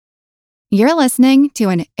You're listening to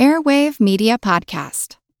an Airwave Media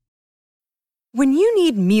Podcast. When you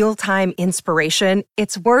need mealtime inspiration,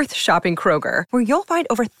 it's worth shopping Kroger, where you'll find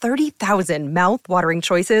over 30,000 mouth-watering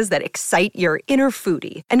choices that excite your inner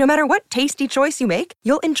foodie. And no matter what tasty choice you make,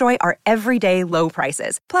 you'll enjoy our everyday low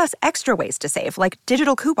prices, plus extra ways to save, like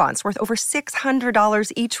digital coupons worth over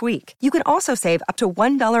 $600 each week. You can also save up to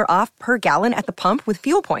 $1 off per gallon at the pump with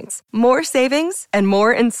fuel points. More savings and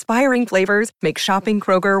more inspiring flavors make shopping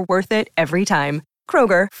Kroger worth it every time.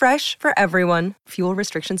 Kroger, fresh for everyone. Fuel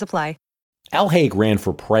restrictions apply. Al Haig ran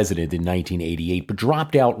for president in 1988, but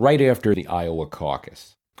dropped out right after the Iowa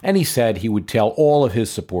caucus. And he said he would tell all of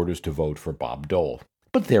his supporters to vote for Bob Dole.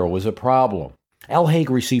 But there was a problem. Al Haig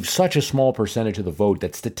received such a small percentage of the vote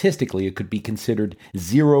that statistically it could be considered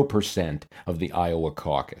 0% of the Iowa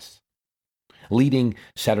caucus. Leading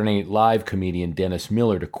Saturday Night Live comedian Dennis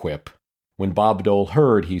Miller to quip, when Bob Dole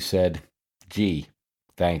heard, he said, "Gee,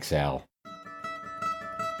 thanks, Al."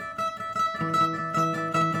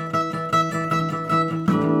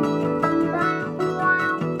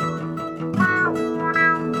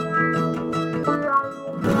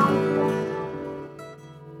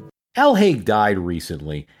 Al Haig died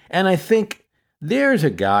recently, and I think there's a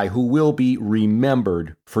guy who will be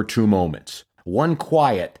remembered for two moments. One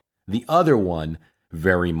quiet, the other one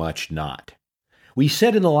very much not. We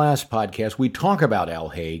said in the last podcast we'd talk about Al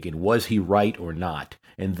Haig and was he right or not,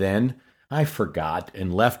 and then I forgot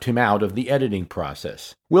and left him out of the editing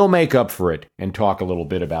process. We'll make up for it and talk a little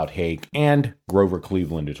bit about Haig and Grover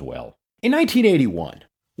Cleveland as well. In 1981,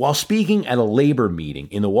 while speaking at a labor meeting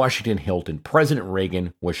in the Washington Hilton, President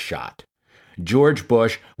Reagan was shot. George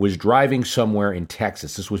Bush was driving somewhere in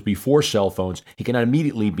Texas. This was before cell phones. He cannot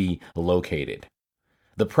immediately be located.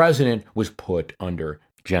 The president was put under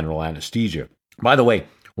general anesthesia. By the way,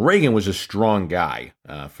 Reagan was a strong guy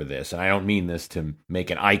for this, and I don't mean this to make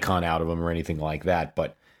an icon out of him or anything like that,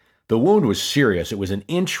 but the wound was serious. It was an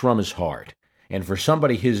inch from his heart, and for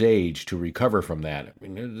somebody his age to recover from that, I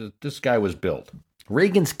mean, this guy was built.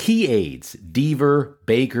 Reagan's key aides, Deaver,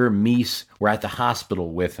 Baker, Meese, were at the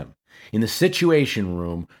hospital with him. In the Situation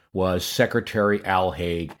Room was Secretary Al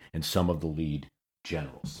Haig and some of the lead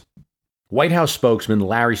generals. White House spokesman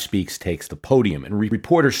Larry Speakes takes the podium, and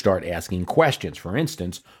reporters start asking questions. For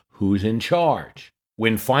instance, who's in charge?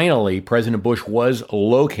 When finally President Bush was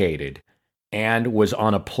located and was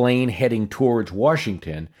on a plane heading towards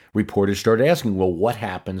Washington, reporters started asking, well, what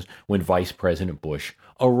happens when Vice President Bush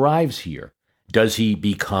arrives here? Does he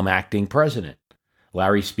become acting president?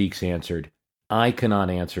 Larry Speakes answered, I cannot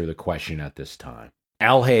answer the question at this time.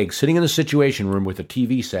 Al Haig, sitting in the Situation Room with a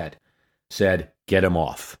TV set, said, get him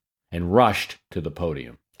off, and rushed to the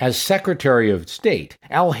podium. As Secretary of State,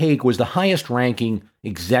 Al Haig was the highest-ranking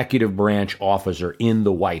executive branch officer in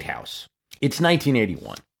the White House. It's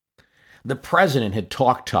 1981. The president had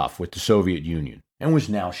talked tough with the Soviet Union and was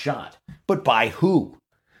now shot. But by who?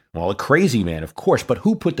 Well, a crazy man, of course, but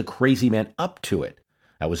who put the crazy man up to it?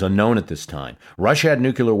 That was unknown at this time. Russia had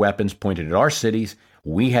nuclear weapons pointed at our cities.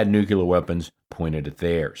 We had nuclear weapons pointed at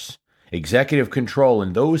theirs. Executive control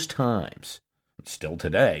in those times, still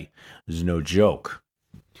today, is no joke.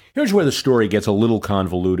 Here's where the story gets a little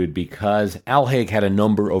convoluted because Al Haig had a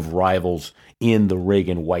number of rivals in the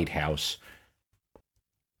Reagan White House,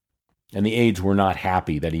 and the aides were not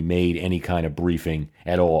happy that he made any kind of briefing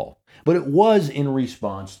at all. But it was in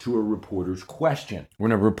response to a reporter's question.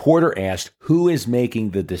 When a reporter asked, who is making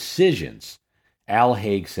the decisions? Al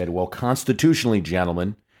Haig said, well, constitutionally,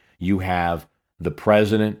 gentlemen, you have the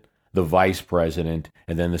president, the vice president,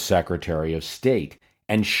 and then the Secretary of State.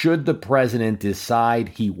 And should the president decide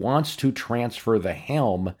he wants to transfer the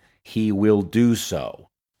helm, he will do so.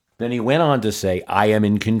 Then he went on to say, I am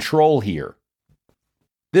in control here.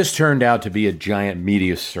 This turned out to be a giant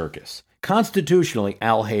media circus. Constitutionally,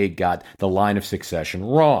 Al Haig got the line of succession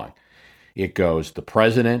wrong. It goes the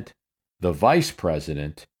president, the vice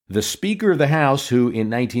president, the Speaker of the House, who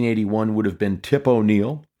in 1981 would have been Tip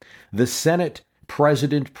O'Neill, the Senate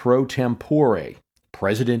president pro tempore,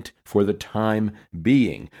 president for the time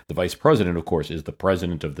being. The vice president, of course, is the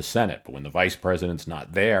president of the Senate, but when the vice president's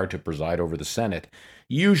not there to preside over the Senate,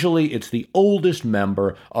 usually it's the oldest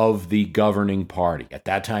member of the governing party. At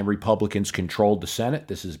that time, Republicans controlled the Senate.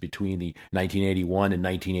 This is between the 1981 and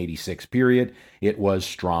 1986 period. It was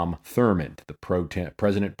Strom Thurmond, the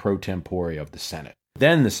president pro tempore of the Senate.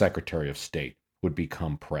 Then the Secretary of State would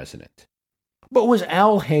become president. But was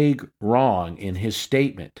Al Haig wrong in his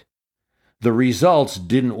statement? The results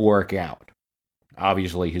didn't work out.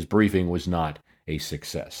 Obviously, his briefing was not a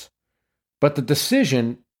success. But the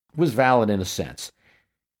decision was valid in a sense.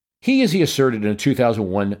 He, as he asserted in a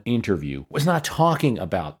 2001 interview, was not talking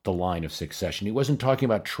about the line of succession. He wasn't talking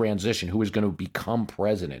about transition, who was going to become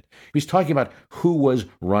president. He was talking about who was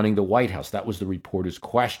running the White House. That was the reporter's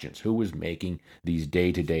questions, who was making these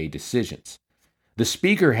day-to-day decisions. The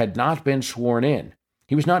speaker had not been sworn in.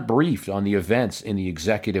 He was not briefed on the events in the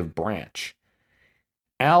executive branch.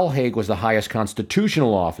 Al Haig was the highest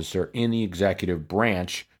constitutional officer in the executive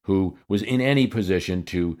branch who was in any position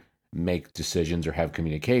to make decisions or have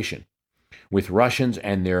communication. With Russians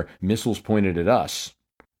and their missiles pointed at us,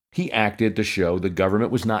 he acted to show the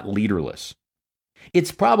government was not leaderless.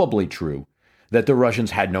 It's probably true that the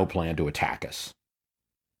Russians had no plan to attack us.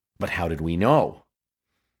 But how did we know?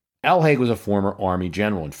 Al Haig was a former Army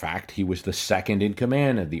general. In fact, he was the second in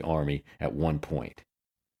command of the Army at one point.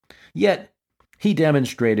 Yet, he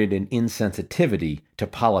demonstrated an insensitivity to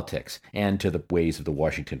politics and to the ways of the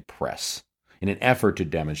Washington press in an effort to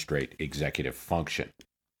demonstrate executive function.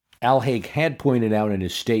 Al Haig had pointed out in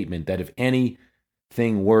his statement that if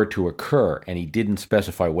anything were to occur and he didn't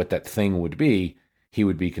specify what that thing would be, he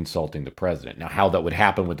would be consulting the president. Now, how that would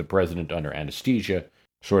happen with the president under anesthesia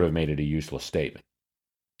sort of made it a useless statement.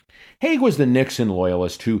 Haig was the Nixon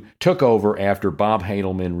loyalist who took over after Bob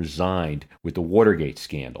Heidelman resigned with the Watergate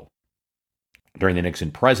scandal during the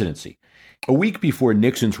Nixon presidency. A week before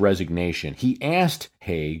Nixon's resignation, he asked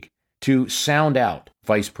Haig to sound out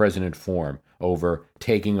Vice President Form over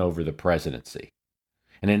taking over the presidency.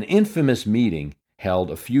 In an infamous meeting held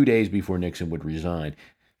a few days before Nixon would resign,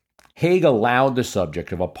 Haig allowed the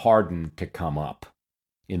subject of a pardon to come up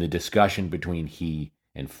in the discussion between he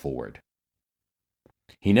and Ford.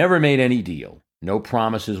 He never made any deal. No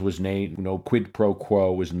promises was made, no quid pro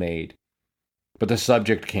quo was made. But the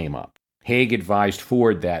subject came up. Haig advised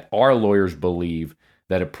Ford that our lawyers believe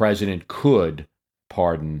that a president could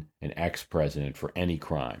pardon an ex-president for any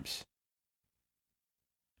crimes.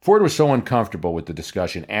 Ford was so uncomfortable with the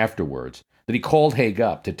discussion afterwards that he called Haig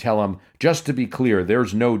up to tell him, just to be clear,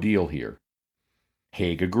 there's no deal here.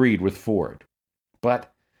 Haig agreed with Ford.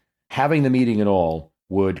 But having the meeting at all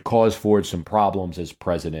would cause Ford some problems as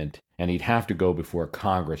president, and he'd have to go before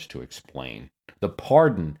Congress to explain. The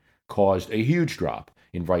pardon caused a huge drop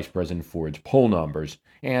in Vice President Ford's poll numbers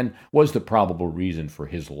and was the probable reason for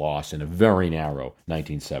his loss in a very narrow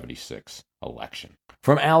 1976 election.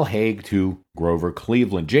 From Al Haig to Grover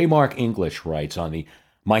Cleveland, J. Mark English writes on the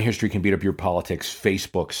My History Can Beat Up Your Politics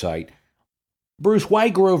Facebook site, Bruce, why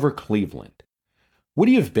Grover Cleveland? Would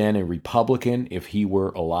he have been a Republican if he were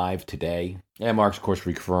alive today? And Mark's, of course,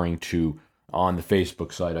 referring to, on the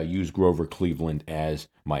Facebook site, I use Grover Cleveland as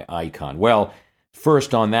my icon. Well,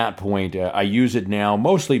 first, on that point, I use it now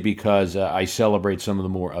mostly because I celebrate some of the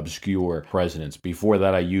more obscure presidents. Before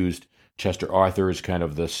that, I used Chester Arthur as kind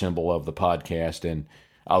of the symbol of the podcast, and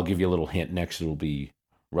I'll give you a little hint. Next, it'll be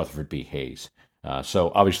Rutherford B. Hayes.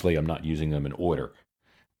 So obviously, I'm not using them in order.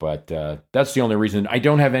 But that's the only reason. I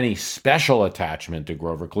don't have any special attachment to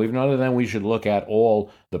Grover Cleveland, other than we should look at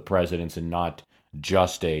all the presidents and not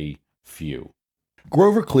just a few.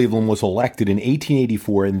 Grover Cleveland was elected in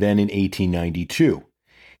 1884 and then in 1892.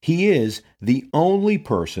 He is the only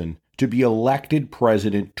person to be elected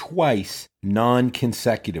president twice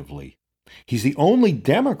non-consecutively. He's the only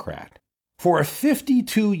Democrat for a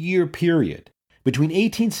 52-year period between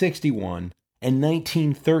 1861 and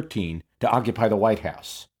 1913 to occupy the White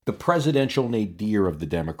House, the presidential nadir of the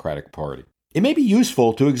Democratic Party. It may be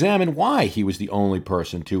useful to examine why he was the only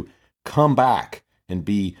person to come back and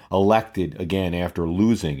be elected again after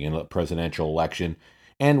losing in a presidential election,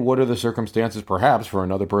 and what are the circumstances, perhaps, for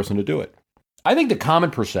another person to do it. I think the common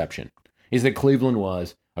perception is that Cleveland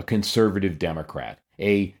was a conservative Democrat,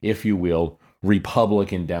 a, if you will,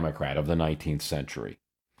 Republican Democrat of the 19th century.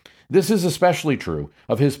 This is especially true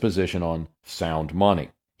of his position on sound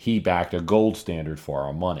money. He backed a gold standard for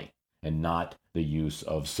our money, and not the use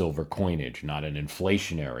of silver coinage, not an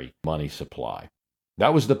inflationary money supply.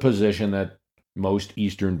 That was the position that most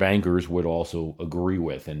Eastern bankers would also agree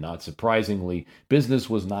with, and not surprisingly, business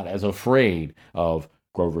was not as afraid of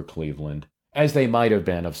Grover Cleveland as they might have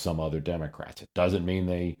been of some other Democrats. It doesn't mean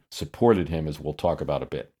they supported him, as we'll talk about a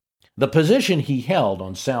bit. The position he held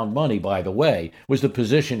on sound money, by the way, was the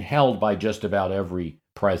position held by just about every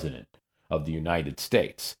president of the United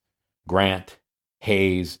States. Grant,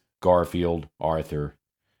 Hayes, Garfield, Arthur.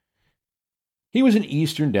 He was an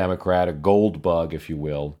Eastern Democrat, a gold bug, if you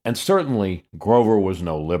will, and certainly Grover was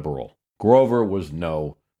no liberal. Grover was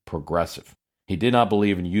no progressive. He did not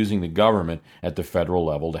believe in using the government at the federal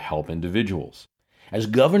level to help individuals. As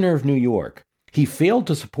governor of New York, he failed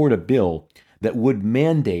to support a bill that would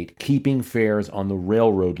mandate keeping fares on the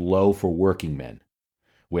railroad low for working men,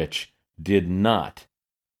 which did not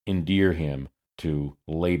endear him to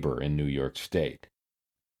labor in New York State.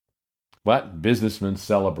 But businessmen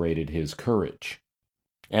celebrated his courage.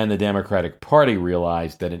 And the Democratic Party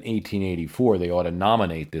realized that in 1884 they ought to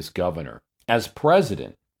nominate this governor as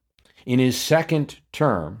president. In his second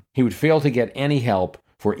term, he would fail to get any help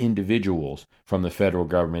for individuals from the federal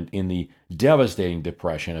government in the devastating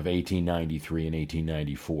depression of 1893 and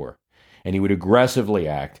 1894, and he would aggressively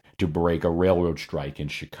act to break a railroad strike in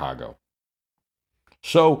Chicago.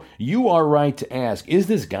 So you are right to ask, is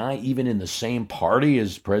this guy even in the same party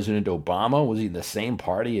as President Obama? Was he in the same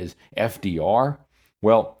party as FDR?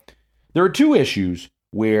 Well, there are two issues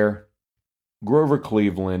where Grover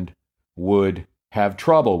Cleveland would have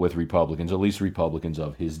trouble with Republicans, at least Republicans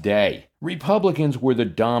of his day. Republicans were the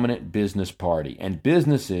dominant business party, and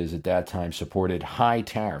businesses at that time supported high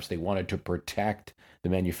tariffs. They wanted to protect the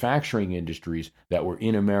manufacturing industries that were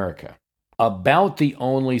in America. About the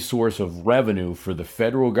only source of revenue for the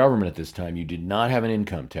federal government at this time, you did not have an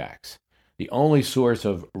income tax. The only source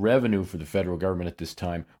of revenue for the federal government at this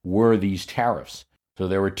time were these tariffs. So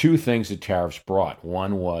there were two things that tariffs brought.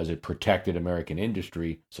 One was it protected American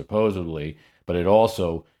industry, supposedly, but it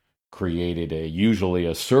also created usually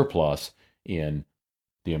a surplus in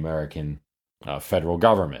the American federal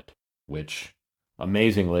government, which,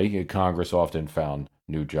 amazingly, Congress often found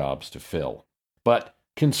new jobs to fill. But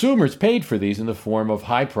consumers paid for these in the form of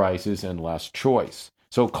high prices and less choice.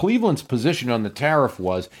 So Cleveland's position on the tariff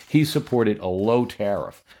was he supported a low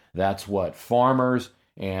tariff. That's what farmers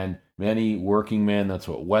and many working men, that's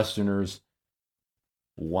what Westerners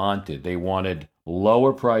wanted. They wanted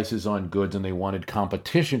lower prices on goods, and they wanted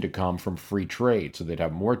competition to come from free trade, so they'd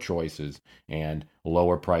have more choices and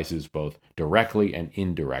lower prices both directly and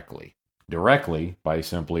indirectly. Directly, by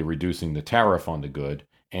simply reducing the tariff on the good,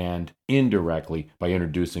 and indirectly by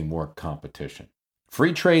introducing more competition.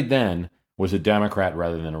 Free trade then was a Democrat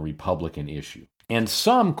rather than a Republican issue. And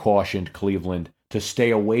some cautioned Cleveland to stay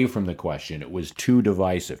away from the question. It was too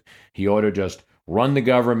divisive. He ought to just run the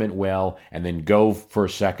government well and then go for a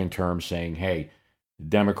second term saying, hey,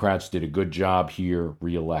 Democrats did a good job here,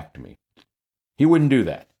 reelect me. He wouldn't do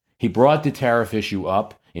that. He brought the tariff issue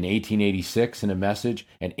up in 1886 in a message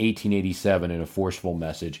and 1887 in a forceful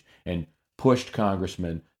message and pushed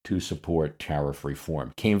congressmen to support tariff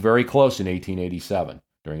reform. Came very close in 1887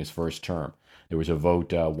 during his first term. There was a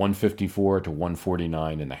vote 154 to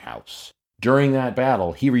 149 in the House. During that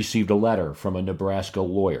battle, he received a letter from a Nebraska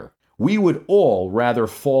lawyer. We would all rather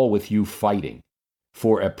fall with you fighting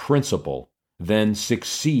for a principle than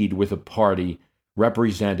succeed with a party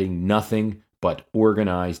representing nothing but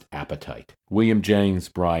organized appetite. William Jennings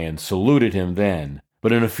Bryan saluted him then,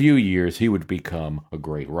 but in a few years he would become a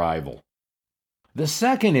great rival. The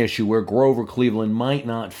second issue where Grover Cleveland might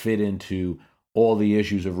not fit into all the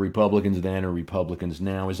issues of Republicans then or Republicans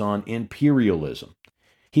now is on imperialism.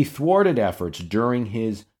 He thwarted efforts during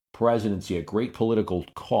his presidency at great political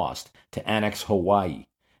cost to annex Hawaii,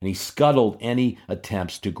 and he scuttled any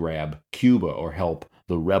attempts to grab Cuba or help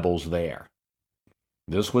the rebels there.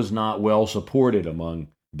 This was not well supported among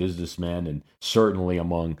businessmen and certainly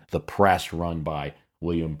among the press run by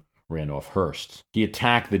William Randolph Hearst. He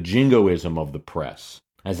attacked the jingoism of the press.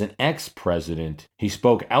 As an ex-president, he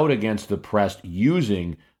spoke out against the press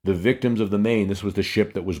using the victims of the Maine. This was the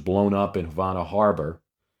ship that was blown up in Havana Harbor,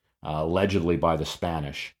 allegedly by the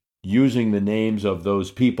Spanish, using the names of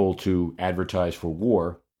those people to advertise for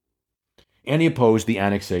war. And he opposed the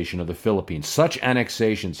annexation of the Philippines. Such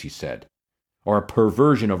annexations, he said, are a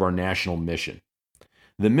perversion of our national mission.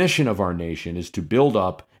 The mission of our nation is to build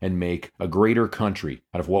up and make a greater country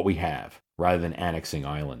out of what we have, rather than annexing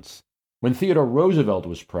islands. When Theodore Roosevelt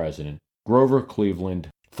was president, Grover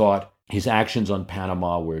Cleveland thought his actions on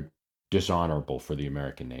Panama were dishonorable for the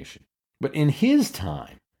American nation. But in his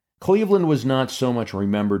time, Cleveland was not so much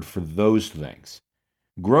remembered for those things.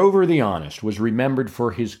 Grover the Honest was remembered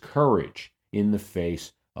for his courage in the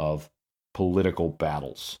face of political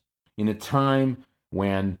battles. In a time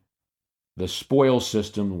when the spoils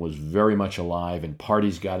system was very much alive and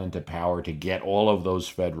parties got into power to get all of those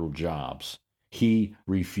federal jobs, he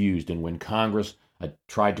refused. And when Congress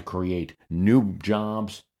tried to create new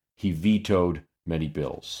jobs, he vetoed many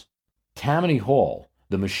bills. Tammany Hall,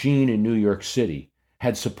 the machine in New York City,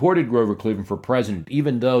 had supported Grover Cleveland for president,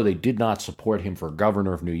 even though they did not support him for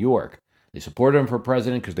governor of New York. They supported him for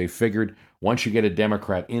president because they figured once you get a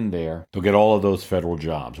Democrat in there, they'll get all of those federal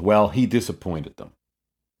jobs. Well, he disappointed them.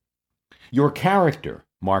 Your character,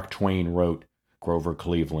 Mark Twain wrote Grover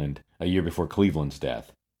Cleveland a year before Cleveland's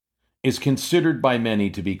death, is considered by many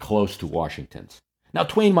to be close to Washington's. Now,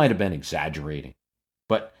 Twain might have been exaggerating,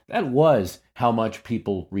 but that was how much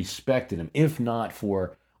people respected him, if not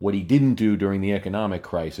for what he didn't do during the economic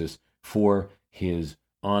crisis for his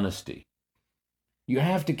honesty. You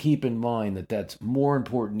have to keep in mind that that's more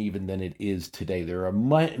important even than it is today. There are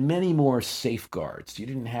many more safeguards. You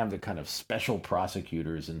didn't have the kind of special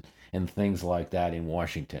prosecutors and things like that in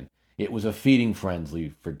Washington. It was a feeding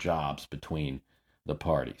frenzy for jobs between the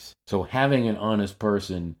parties. So having an honest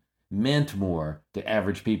person meant more to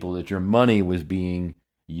average people, that your money was being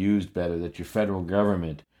used better, that your federal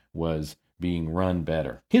government was being run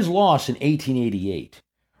better. His loss in 1888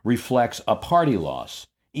 reflects a party loss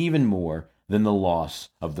even more than the loss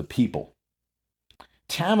of the people.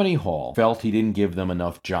 Tammany Hall felt he didn't give them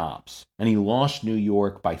enough jobs, and he lost New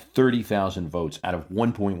York by 30,000 votes out of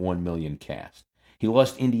 1.1 million cast. He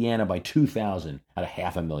lost Indiana by 2,000 out of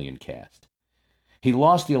 500,000 cast. He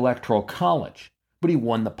lost the Electoral College, but he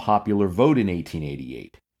won the popular vote in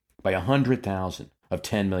 1888 by 100,000 of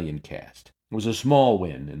 10 million cast. It was a small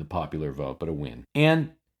win in the popular vote, but a win.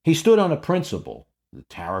 And he stood on a principle, the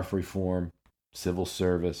tariff reform, civil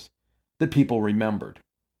service, that people remembered.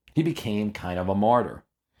 He became kind of a martyr.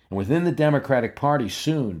 And within the Democratic Party,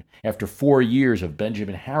 soon after 4 years of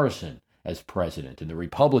Benjamin Harrison as president and the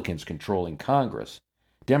Republicans controlling Congress,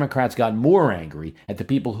 Democrats got more angry at the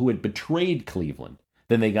people who had betrayed Cleveland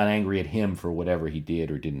than they got angry at him for whatever he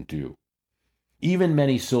did or didn't do. Even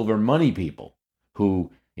many silver money people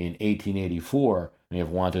who in 1884 may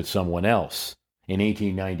have wanted someone else, in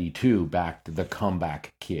 1892 backed the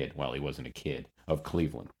comeback kid, well, he wasn't a kid, of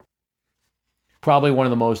Cleveland. Probably one of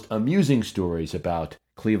the most amusing stories about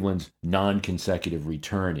Cleveland's non-consecutive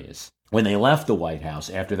return is when they left the White House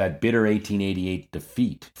after that bitter 1888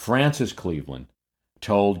 defeat, Francis Cleveland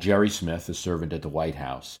told Jerry Smith, the servant at the White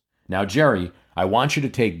House, "Now, Jerry, I want you to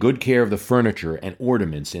take good care of the furniture and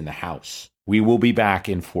ornaments in the house. We will be back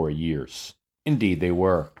in 4 years." Indeed, they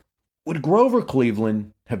were. Would Grover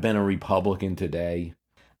Cleveland have been a Republican today?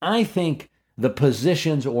 I think the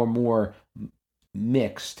positions are more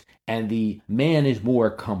mixed, and the man is more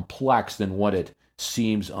complex than what it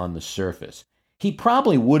seems on the surface. He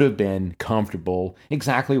probably would have been comfortable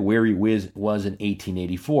exactly where he was in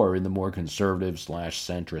 1884, in the more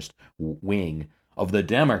conservative/centrist wing of the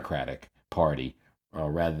Democratic Party,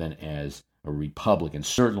 rather than as a Republican.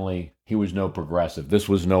 Certainly, he was no progressive. This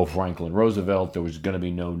was no Franklin Roosevelt. There was going to be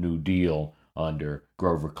no New Deal under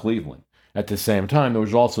Grover Cleveland. At the same time, there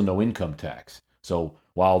was also no income tax. So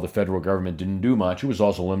while the federal government didn't do much, it was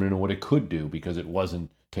also limited in what it could do because it wasn't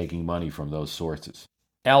taking money from those sources.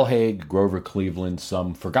 Al Haig, Grover Cleveland,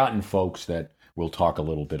 some forgotten folks that we'll talk a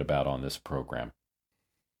little bit about on this program.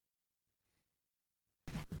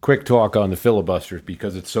 Quick talk on the filibusters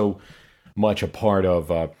because it's so much a part of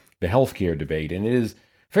the healthcare debate, and it is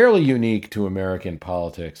fairly unique to American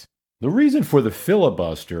politics. The reason for the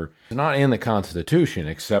filibuster is not in the Constitution,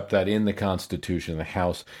 except that in the Constitution, the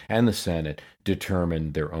House and the Senate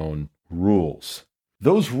determined their own rules.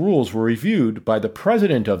 Those rules were reviewed by the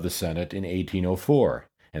President of the Senate in 1804,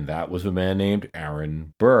 and that was a man named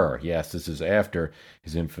Aaron Burr. Yes, this is after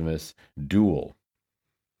his infamous duel.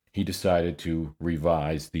 He decided to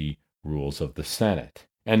revise the rules of the Senate,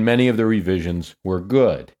 and many of the revisions were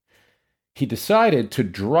good. He decided to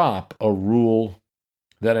drop a rule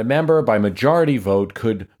that a member by majority vote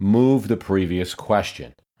could move the previous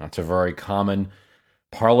question. That's a very common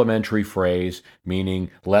parliamentary phrase,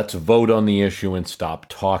 meaning let's vote on the issue and stop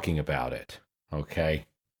talking about it. Okay?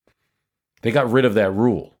 They got rid of that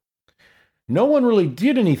rule. No one really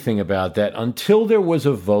did anything about that until there was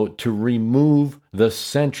a vote to remove the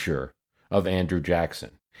censure of Andrew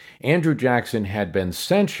Jackson. Andrew Jackson had been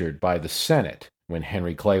censured by the Senate when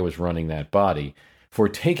Henry Clay was running that body for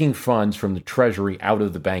taking funds from the Treasury out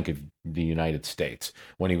of the Bank of the United States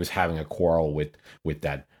when he was having a quarrel with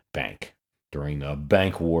that bank during the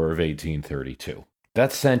Bank War of 1832.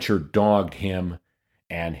 That censure dogged him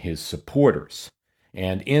and his supporters.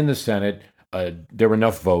 And in the Senate, there were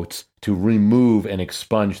enough votes to remove and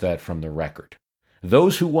expunge that from the record.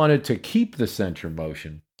 Those who wanted to keep the censure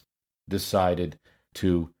motion decided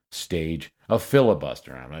to stage a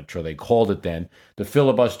filibuster. I'm not sure they called it then. The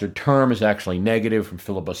filibuster term is actually negative from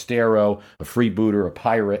filibustero, a freebooter, a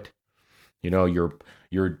pirate. You know, you're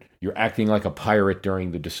acting like a pirate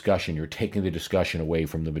during the discussion. You're taking the discussion away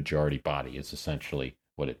from the majority body is essentially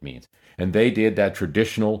what it means. And they did that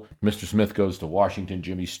traditional Mr. Smith Goes to Washington,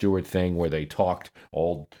 Jimmy Stewart thing where they talked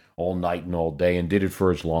all night and all day and did it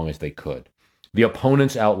for as long as they could. The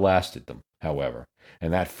opponents outlasted them, however,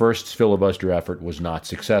 and that first filibuster effort was not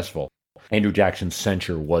successful. Andrew Jackson's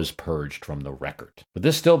censure was purged from the record. But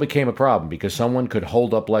this still became a problem because someone could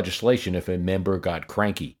hold up legislation if a member got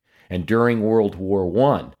cranky. And during World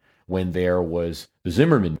War I, when there was the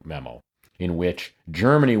Zimmerman memo, in which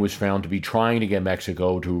Germany was found to be trying to get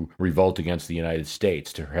Mexico to revolt against the United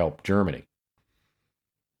States to help Germany.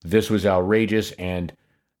 This was outrageous, and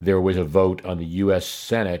there was a vote on the U.S.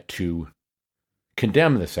 Senate to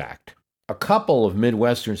condemn this act. A couple of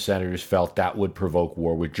Midwestern senators felt that would provoke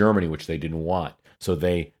war with Germany, which they didn't want, so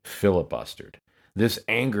they filibustered. This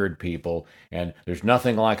angered people, and there's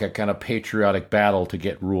nothing like a kind of patriotic battle to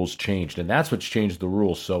get rules changed, and that's what's changed the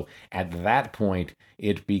rules. So at that point,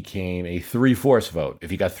 it became a 3/4 vote.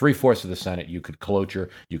 If you got 3/4 of the Senate, you could cloture,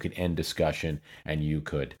 you could end discussion, and you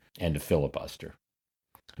could end a filibuster.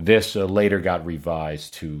 This later got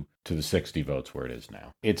revised to the 60 votes where it is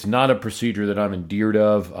now. It's not a procedure that I'm endeared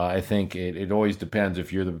of. I think it always depends.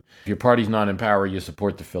 If your party's not in power, you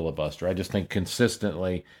support the filibuster. I just think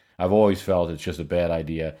consistently, I've always felt it's just a bad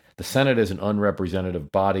idea. The Senate is an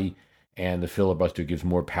unrepresentative body, and the filibuster gives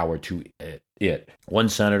more power to it. One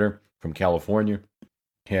senator from California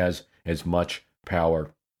has as much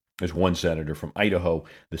power as one senator from Idaho.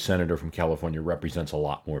 The senator from California represents a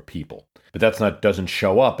lot more people. But doesn't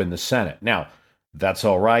show up in the Senate. Now, that's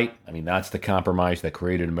all right. I mean, that's the compromise that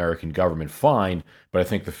created American government, fine. But I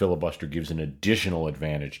think the filibuster gives an additional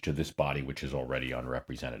advantage to this body, which is already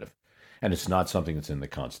unrepresentative. And it's not something that's in the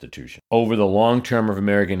Constitution. Over the long term of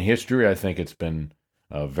American history, I think it's been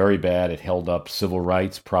very bad. It held up civil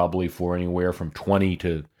rights probably for anywhere from 20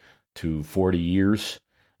 to 40 years.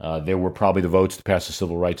 There were probably the votes to pass the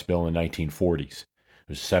Civil Rights Bill in the 1940s.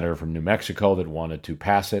 There was a senator from New Mexico that wanted to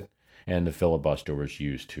pass it, and the filibuster was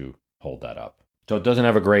used to hold that up. So it doesn't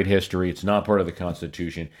have a great history. It's not part of the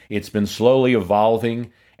Constitution. It's been slowly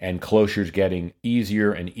evolving, and closure's getting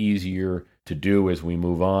easier and easier to do as we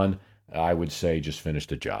move on. I would say just finish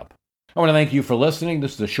the job. I want to thank you for listening.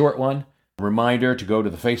 This is a short one. A reminder to go to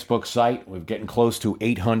the Facebook site. We're getting close to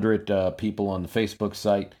 800 people on the Facebook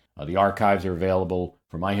site. The archives are available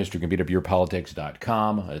for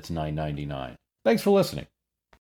myhistorycomputerpurepolitics.com. It's $9.99. Thanks for listening.